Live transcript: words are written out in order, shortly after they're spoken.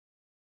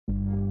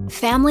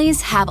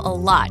Families have a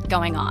lot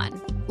going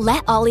on.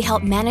 Let Ollie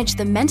help manage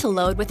the mental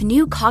load with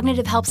new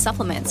cognitive help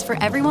supplements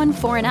for everyone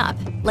 4 and up,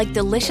 like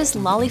delicious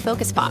Lolly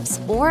Focus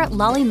Pops or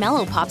Lolly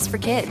Mellow Pops for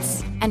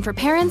kids. And for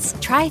parents,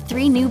 try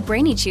 3 new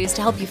Brainy Chews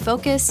to help you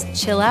focus,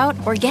 chill out,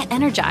 or get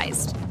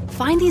energized.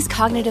 Find these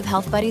cognitive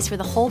health buddies for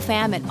the whole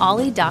fam at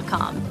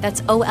ollie.com.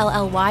 That's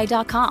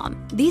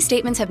OLLY.com. These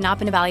statements have not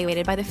been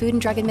evaluated by the Food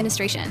and Drug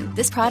Administration.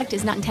 This product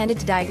is not intended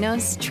to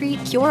diagnose,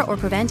 treat, cure, or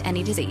prevent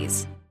any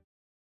disease.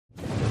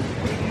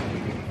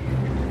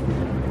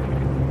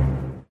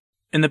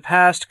 In the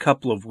past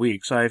couple of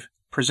weeks, I've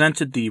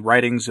presented the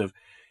writings of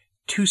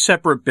 2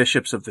 separate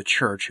bishops of the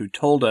Church who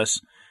told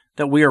us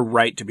that we are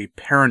right to be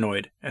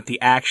paranoid at the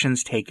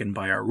actions taken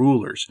by our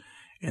rulers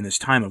in this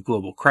time of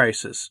global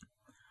crisis.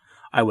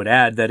 I would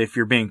add that if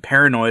you're being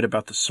paranoid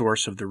about the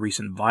source of the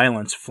recent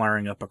violence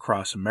flaring up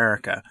across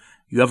America,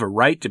 you have a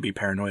right to be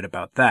paranoid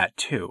about that,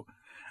 too.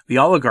 The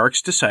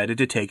oligarchs decided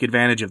to take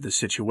advantage of the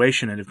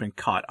situation and have been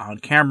caught on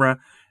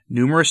camera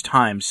numerous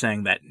times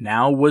saying that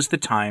now was the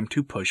time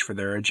to push for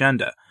their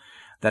agenda,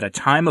 that a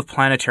time of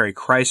planetary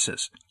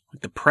crisis,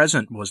 like the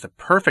present, was the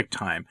perfect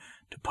time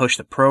to push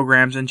the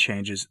programs and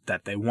changes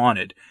that they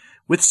wanted,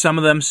 with some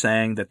of them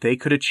saying that they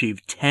could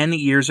achieve 10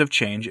 years of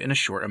change in a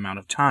short amount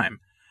of time.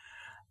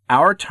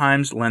 Our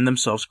times lend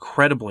themselves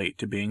credibly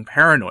to being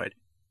paranoid.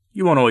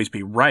 You won't always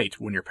be right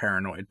when you're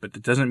paranoid, but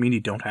that doesn't mean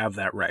you don't have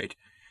that right.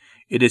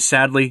 It is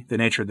sadly the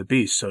nature of the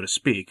beast, so to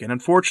speak, and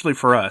unfortunately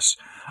for us,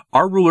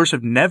 our rulers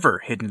have never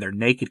hidden their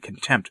naked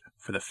contempt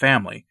for the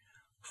family,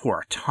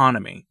 for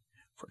autonomy,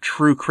 for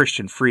true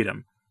Christian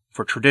freedom,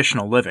 for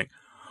traditional living.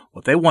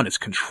 What they want is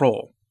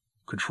control.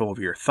 Control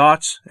over your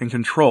thoughts and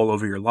control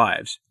over your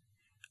lives.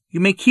 You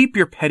may keep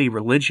your petty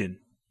religion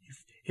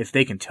if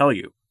they can tell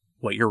you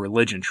what your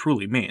religion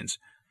truly means.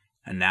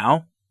 And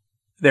now,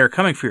 they are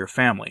coming for your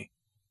family,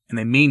 and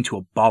they mean to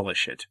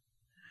abolish it.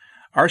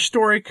 Our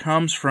story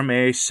comes from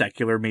a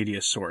secular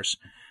media source.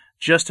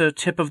 Just a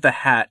tip of the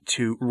hat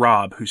to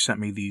Rob, who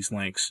sent me these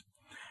links.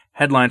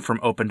 Headline from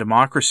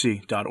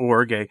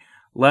OpenDemocracy.org, a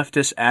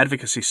leftist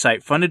advocacy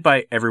site funded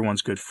by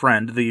everyone's good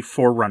friend, the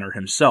forerunner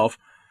himself,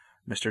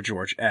 Mr.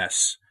 George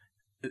S.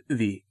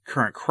 The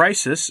current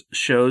crisis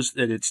shows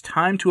that it's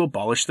time to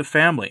abolish the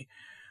family.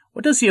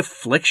 What does the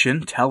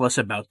affliction tell us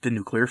about the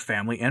nuclear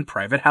family and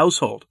private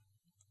household?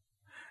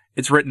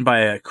 It's written by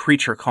a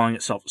creature calling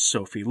itself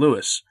Sophie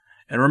Lewis.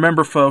 And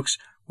remember, folks,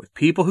 with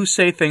people who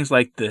say things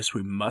like this,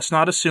 we must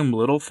not assume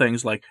little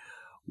things like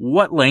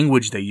what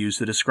language they use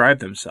to describe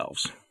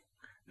themselves.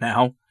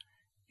 Now,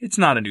 it's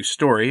not a new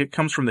story. It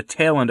comes from the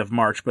tail end of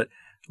March, but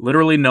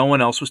literally no one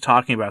else was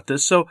talking about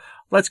this, so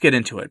let's get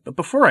into it. But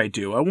before I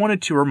do, I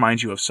wanted to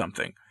remind you of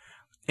something.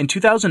 In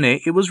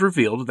 2008, it was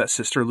revealed that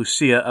Sister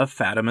Lucia of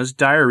Fatima's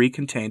diary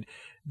contained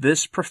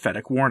this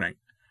prophetic warning.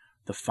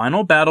 The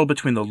final battle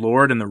between the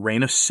Lord and the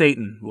reign of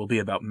Satan will be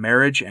about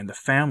marriage and the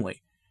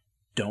family.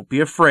 Don't be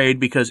afraid,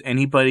 because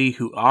anybody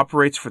who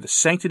operates for the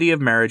sanctity of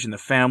marriage and the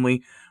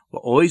family will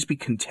always be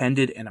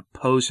contended and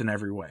opposed in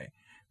every way,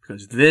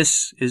 because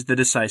this is the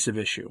decisive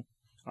issue.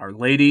 Our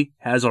Lady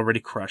has already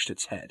crushed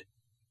its head.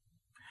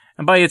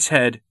 And by its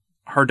head,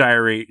 her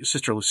diary,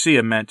 Sister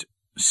Lucia, meant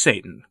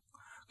Satan,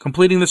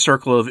 completing the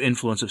circle of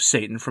influence of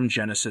Satan from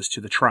Genesis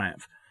to the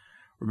triumph.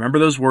 Remember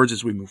those words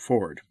as we move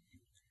forward.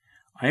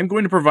 I am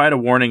going to provide a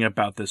warning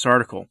about this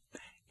article.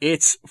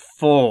 It's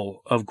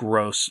full of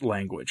gross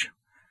language.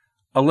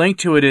 A link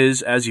to it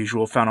is, as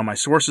usual, found on my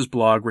sources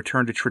blog,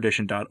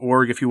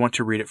 returntotradition.org, if you want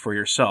to read it for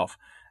yourself,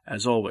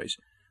 as always.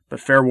 But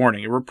fair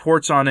warning, it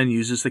reports on and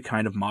uses the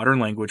kind of modern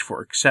language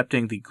for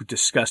accepting the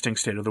disgusting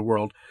state of the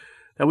world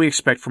that we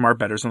expect from our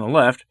betters on the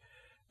left.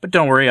 But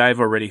don't worry, I've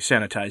already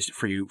sanitized it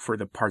for you for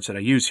the parts that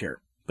I use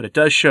here. But it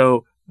does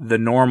show the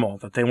normal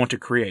that they want to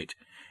create,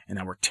 and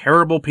that we're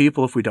terrible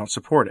people if we don't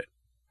support it.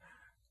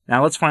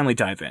 Now let's finally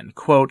dive in.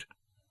 Quote,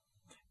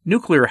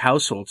 nuclear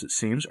households, it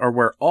seems, are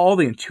where all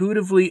the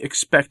intuitively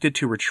expected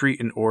to retreat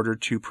in order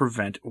to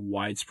prevent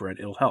widespread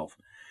ill health.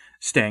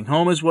 Staying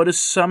home is what is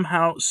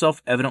somehow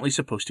self-evidently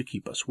supposed to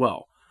keep us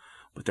well.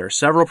 But there are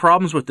several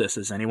problems with this,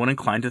 as anyone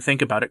inclined to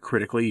think about it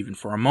critically even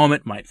for a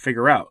moment might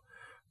figure out.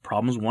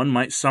 Problems one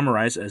might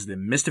summarize as the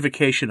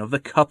mystification of the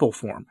couple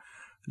form,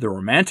 the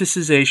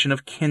romanticization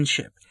of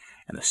kinship,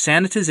 and the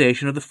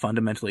sanitization of the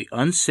fundamentally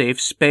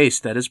unsafe space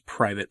that is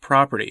private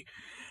property.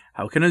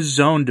 How can a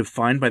zone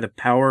defined by the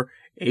power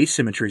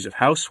asymmetries of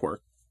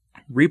housework,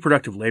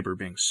 reproductive labor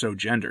being so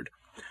gendered,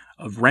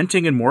 of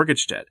renting and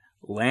mortgage debt,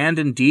 land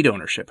and deed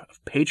ownership,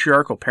 of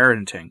patriarchal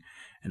parenting,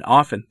 and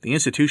often the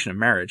institution of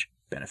marriage,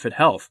 benefit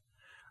health?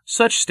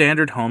 Such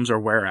standard homes are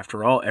where,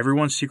 after all,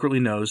 everyone secretly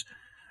knows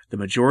the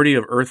majority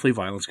of earthly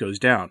violence goes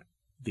down.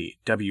 The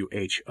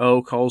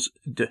WHO calls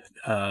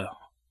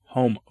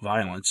home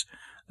violence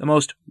the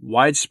most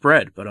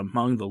widespread, but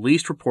among the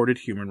least reported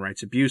human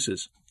rights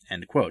abuses.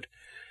 End quote.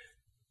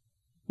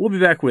 We'll be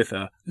back with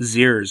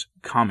Zier's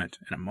comment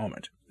in a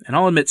moment. And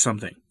I'll admit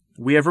something.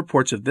 We have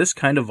reports of this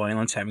kind of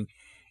violence having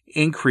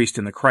increased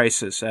in the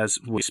crisis, as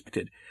we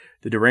expected.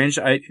 The deranged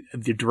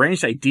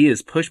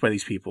ideas pushed by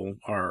these people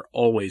are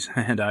always,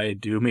 and I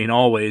do mean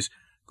always,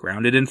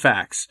 grounded in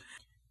facts.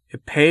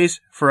 It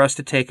pays for us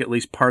to take at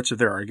least parts of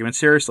their argument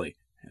seriously.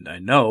 And I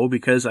know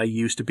because I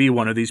used to be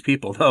one of these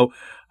people, though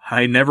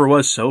I never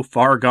was so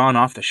far gone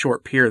off the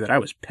short pier that I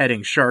was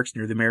petting sharks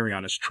near the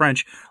Marianas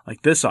Trench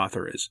like this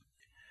author is.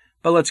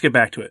 But let's get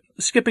back to it.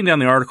 Skipping down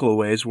the article a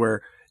ways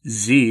where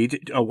Z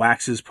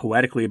waxes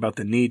poetically about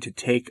the need to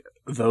take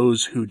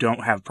those who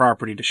don't have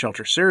property to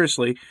shelter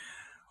seriously,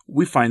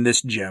 we find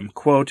this gem,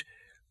 quote,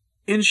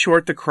 "In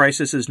short, the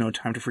crisis is no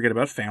time to forget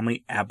about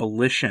family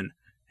abolition.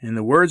 In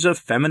the words of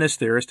feminist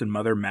theorist and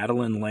mother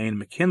Madeleine Lane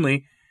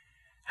McKinley,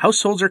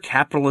 households are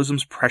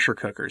capitalism's pressure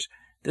cookers.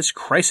 This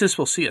crisis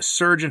will see a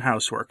surge in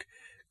housework,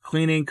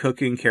 cleaning,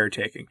 cooking,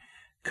 caretaking.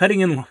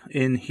 Cutting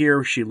in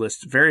here, she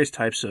lists various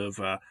types of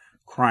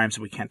crimes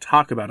that we can't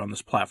talk about on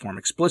this platform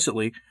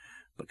explicitly,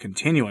 but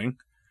continuing,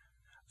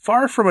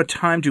 far from a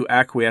time to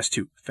acquiesce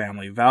to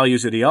family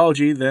values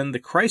ideology, then the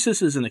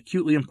crisis is an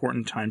acutely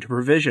important time to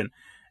provision,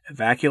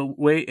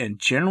 evacuate, and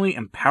generally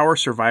empower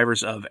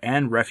survivors of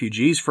and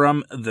refugees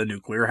from the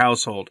nuclear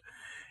household.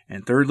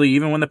 And thirdly,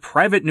 even when the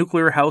private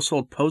nuclear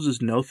household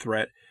poses no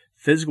threat,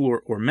 physical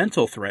or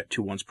mental threat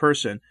to one's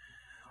person,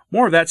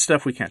 more of that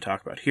stuff we can't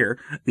talk about here,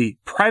 the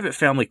private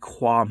family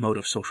qua mode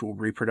of social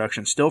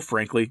reproduction still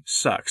frankly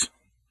sucks.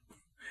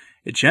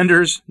 It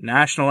genders,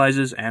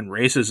 nationalizes, and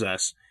races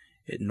us.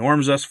 It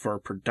norms us for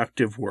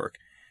productive work.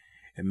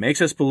 It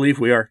makes us believe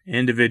we are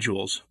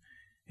individuals.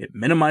 It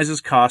minimizes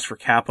costs for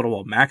capital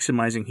while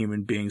maximizing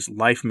human beings'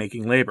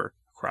 life-making labor,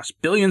 across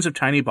billions of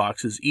tiny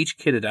boxes, each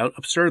kitted out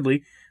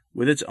absurdly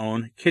with its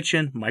own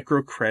kitchen,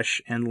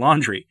 micro-creche, and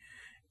laundry.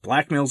 It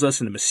blackmails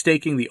us into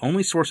mistaking the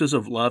only sources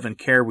of love and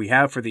care we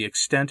have for the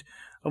extent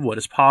of what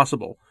is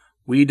possible.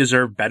 We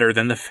deserve better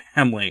than the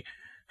family.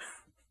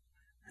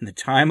 And the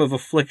time of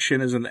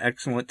affliction is an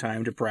excellent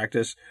time to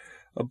practice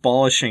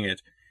abolishing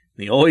it.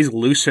 The always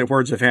lucid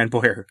words of Ann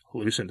Boyer.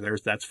 Lucid,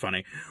 that's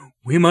funny.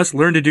 We must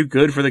learn to do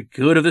good for the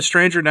good of the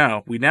stranger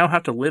now. We now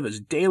have to live as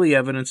daily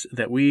evidence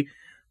that we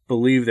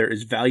believe there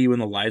is value in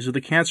the lives of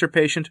the cancer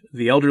patient,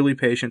 the elderly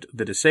patient,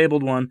 the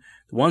disabled one,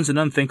 the ones in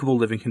unthinkable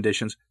living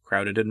conditions,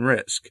 crowded in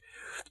risk.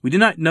 We do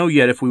not know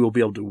yet if we will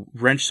be able to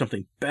wrench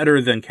something better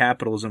than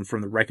capitalism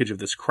from the wreckage of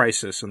this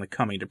crisis and the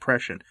coming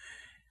depression.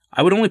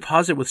 I would only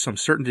posit with some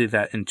certainty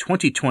that in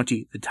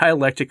 2020, the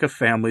dialectic of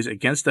families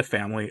against the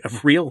family,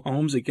 of real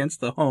homes against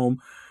the home,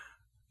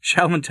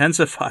 shall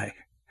intensify.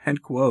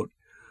 End quote.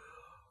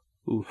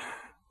 Ooh.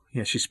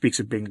 Yeah, she speaks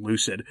of being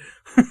lucid.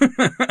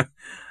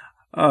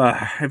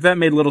 If that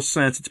made little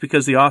sense, it's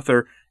because the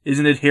author is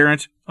an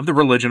adherent of the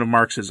religion of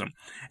Marxism.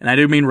 And I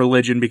do mean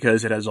religion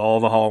because it has all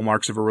the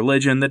hallmarks of a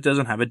religion that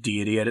doesn't have a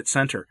deity at its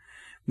center,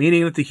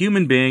 meaning that the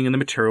human being in the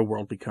material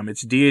world become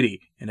its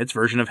deity and its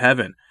version of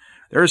heaven.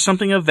 There is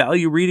something of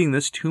value reading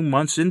this 2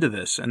 months into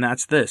this, and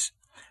that's this.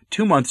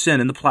 2 months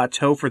in, and the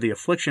plateau for the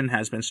affliction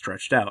has been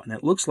stretched out, and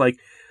it looks like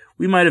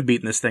we might have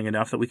beaten this thing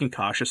enough that we can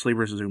cautiously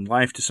resume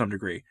life to some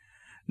degree.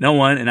 No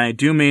one, and I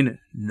do mean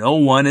no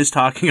one, is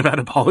talking about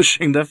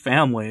abolishing the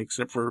family,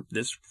 except for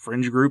this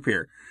fringe group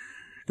here.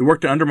 The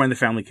work to undermine the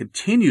family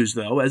continues,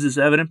 though, as is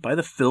evident by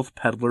the filth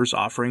peddlers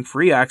offering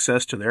free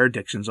access to their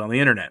addictions on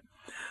the internet.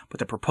 But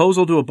the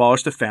proposal to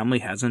abolish the family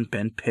hasn't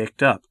been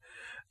picked up.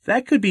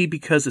 That could be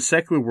because the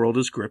secular world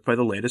is gripped by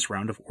the latest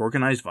round of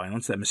organized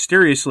violence that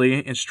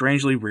mysteriously and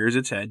strangely rears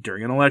its head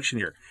during an election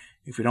year.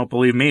 If you don't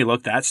believe me,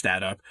 look that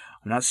stat up.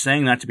 I'm not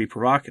saying that to be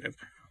provocative.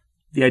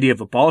 The idea of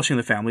abolishing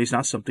the family is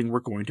not something we're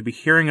going to be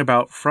hearing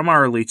about from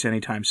our elites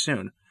anytime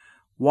soon.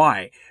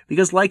 Why?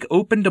 Because like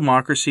open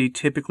democracy,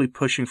 typically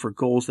pushing for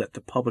goals that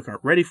the public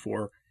aren't ready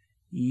for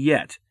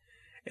yet.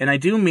 And I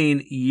do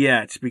mean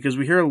yet, because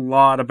we hear a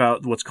lot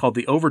about what's called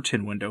the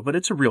Overton window, but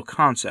it's a real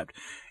concept.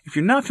 If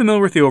you're not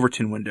familiar with the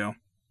Overton window,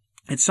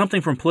 it's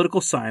something from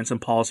political science and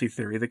policy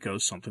theory that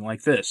goes something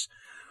like this.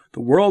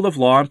 The world of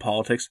law and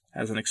politics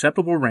has an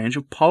acceptable range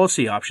of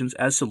policy options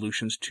as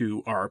solutions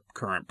to our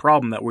current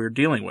problem that we're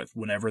dealing with,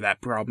 whenever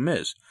that problem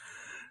is.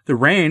 The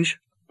range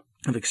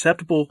of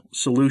acceptable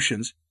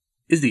solutions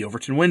is the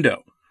Overton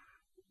window.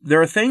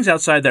 There are things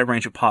outside that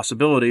range of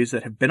possibilities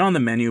that have been on the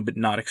menu but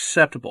not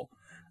acceptable.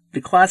 The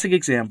classic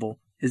example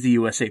is the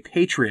USA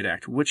Patriot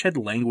Act, which had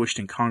languished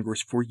in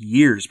Congress for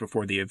years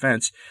before the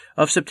events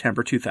of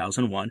September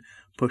 2001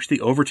 pushed the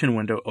Overton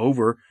window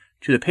over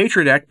to the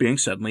Patriot Act being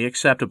suddenly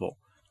acceptable.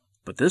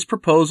 But this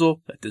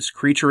proposal that this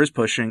creature is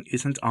pushing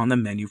isn't on the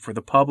menu for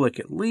the public,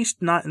 at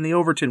least not in the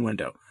Overton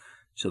window.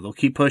 So they'll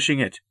keep pushing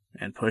it,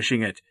 and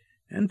pushing it,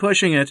 and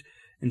pushing it,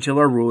 until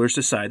our rulers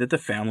decide that the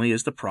family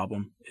is the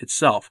problem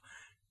itself.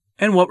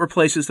 And what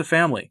replaces the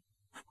family?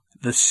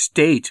 The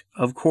state,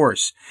 of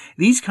course.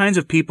 These kinds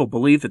of people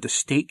believe that the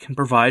state can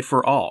provide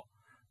for all.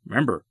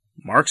 Remember,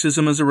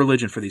 Marxism is a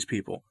religion for these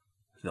people.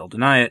 They'll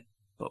deny it,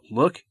 but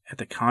look at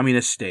the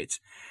communist states.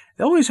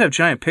 They always have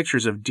giant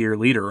pictures of dear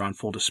leader on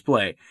full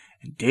display,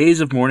 and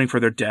days of mourning for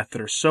their death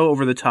that are so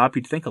over the top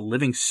you'd think a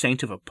living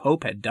saint of a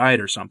pope had died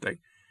or something.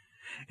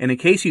 And in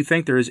case you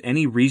think there is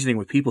any reasoning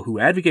with people who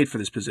advocate for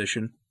this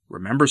position,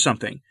 remember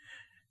something.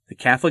 The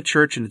Catholic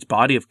Church and its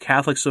body of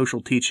Catholic social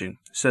teaching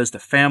says the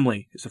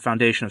family is the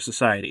foundation of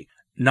society,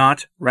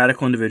 not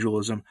radical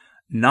individualism,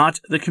 not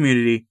the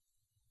community,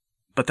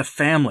 but the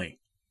family.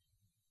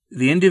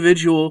 The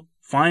individual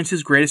finds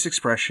his greatest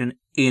expression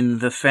in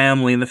the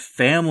family, and the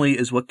family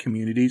is what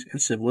communities and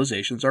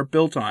civilizations are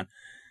built on.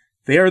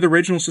 They are the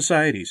original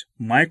societies,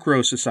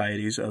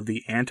 micro-societies of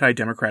the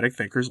anti-democratic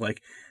thinkers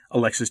like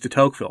Alexis de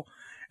Tocqueville,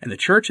 and the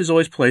Church has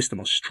always placed the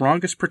most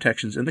strongest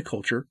protections in the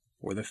culture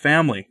for the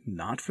family,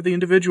 not for the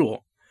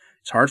individual.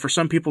 It's hard for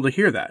some people to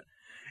hear that.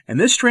 And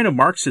this strain of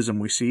Marxism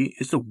we see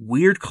is the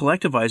weird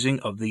collectivizing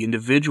of the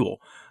individual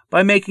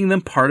by making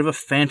them part of a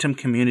phantom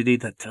community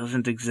that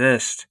doesn't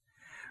exist,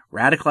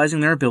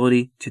 radicalizing their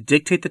ability to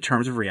dictate the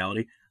terms of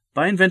reality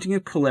by inventing a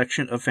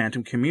collection of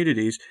phantom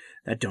communities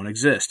that don't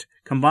exist,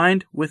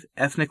 combined with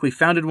ethnically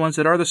founded ones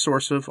that are the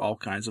source of all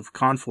kinds of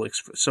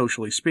conflicts,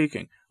 socially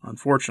speaking.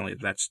 Unfortunately,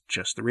 that's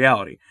just the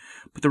reality.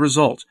 But the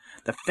result,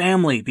 the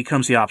family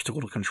becomes the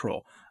obstacle to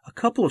control. A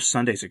couple of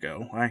Sundays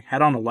ago, I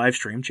had on a live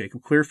stream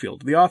Jacob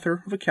Clearfield, the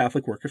author of a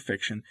Catholic work of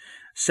fiction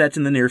set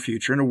in the near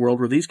future in a world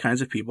where these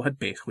kinds of people had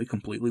basically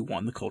completely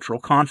won the cultural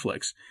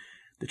conflicts.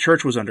 The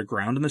church was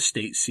underground and the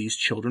state seized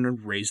children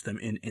and raised them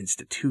in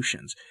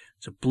institutions.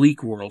 It's a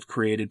bleak world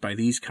created by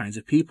these kinds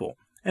of people,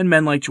 and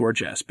men like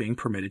George S. being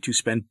permitted to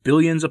spend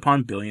billions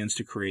upon billions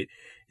to create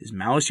his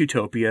Maoist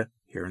utopia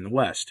here in the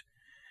West.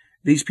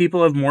 These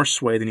people have more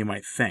sway than you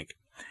might think.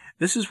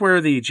 This is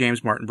where the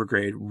James Martin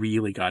Brigade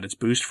really got its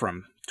boost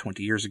from,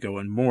 20 years ago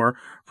and more,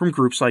 from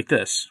groups like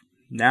this.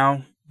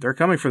 Now, they're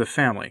coming for the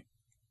family.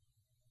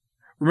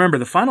 Remember,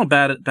 the final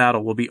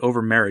battle will be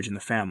over marriage in the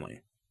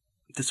family.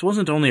 This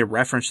wasn't only a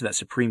reference to that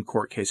Supreme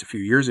Court case a few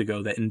years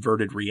ago that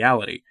inverted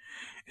reality.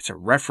 It's a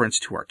reference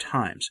to our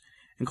times.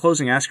 In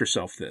closing, ask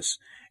yourself this.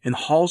 In the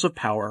halls of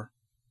power,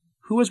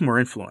 who has more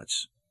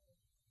influence?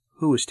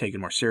 Who is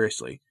taken more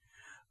seriously?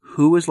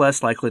 Who is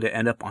less likely to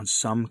end up on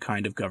some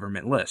kind of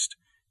government list?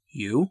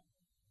 You,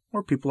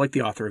 or people like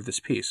the author of this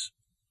piece?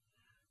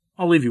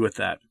 I'll leave you with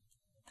that.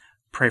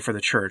 Pray for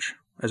the church,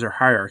 as our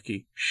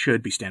hierarchy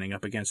should be standing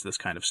up against this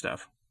kind of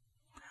stuff.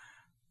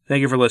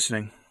 Thank you for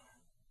listening.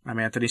 I'm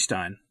Anthony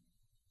Stein.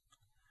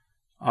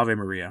 Ave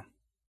Maria.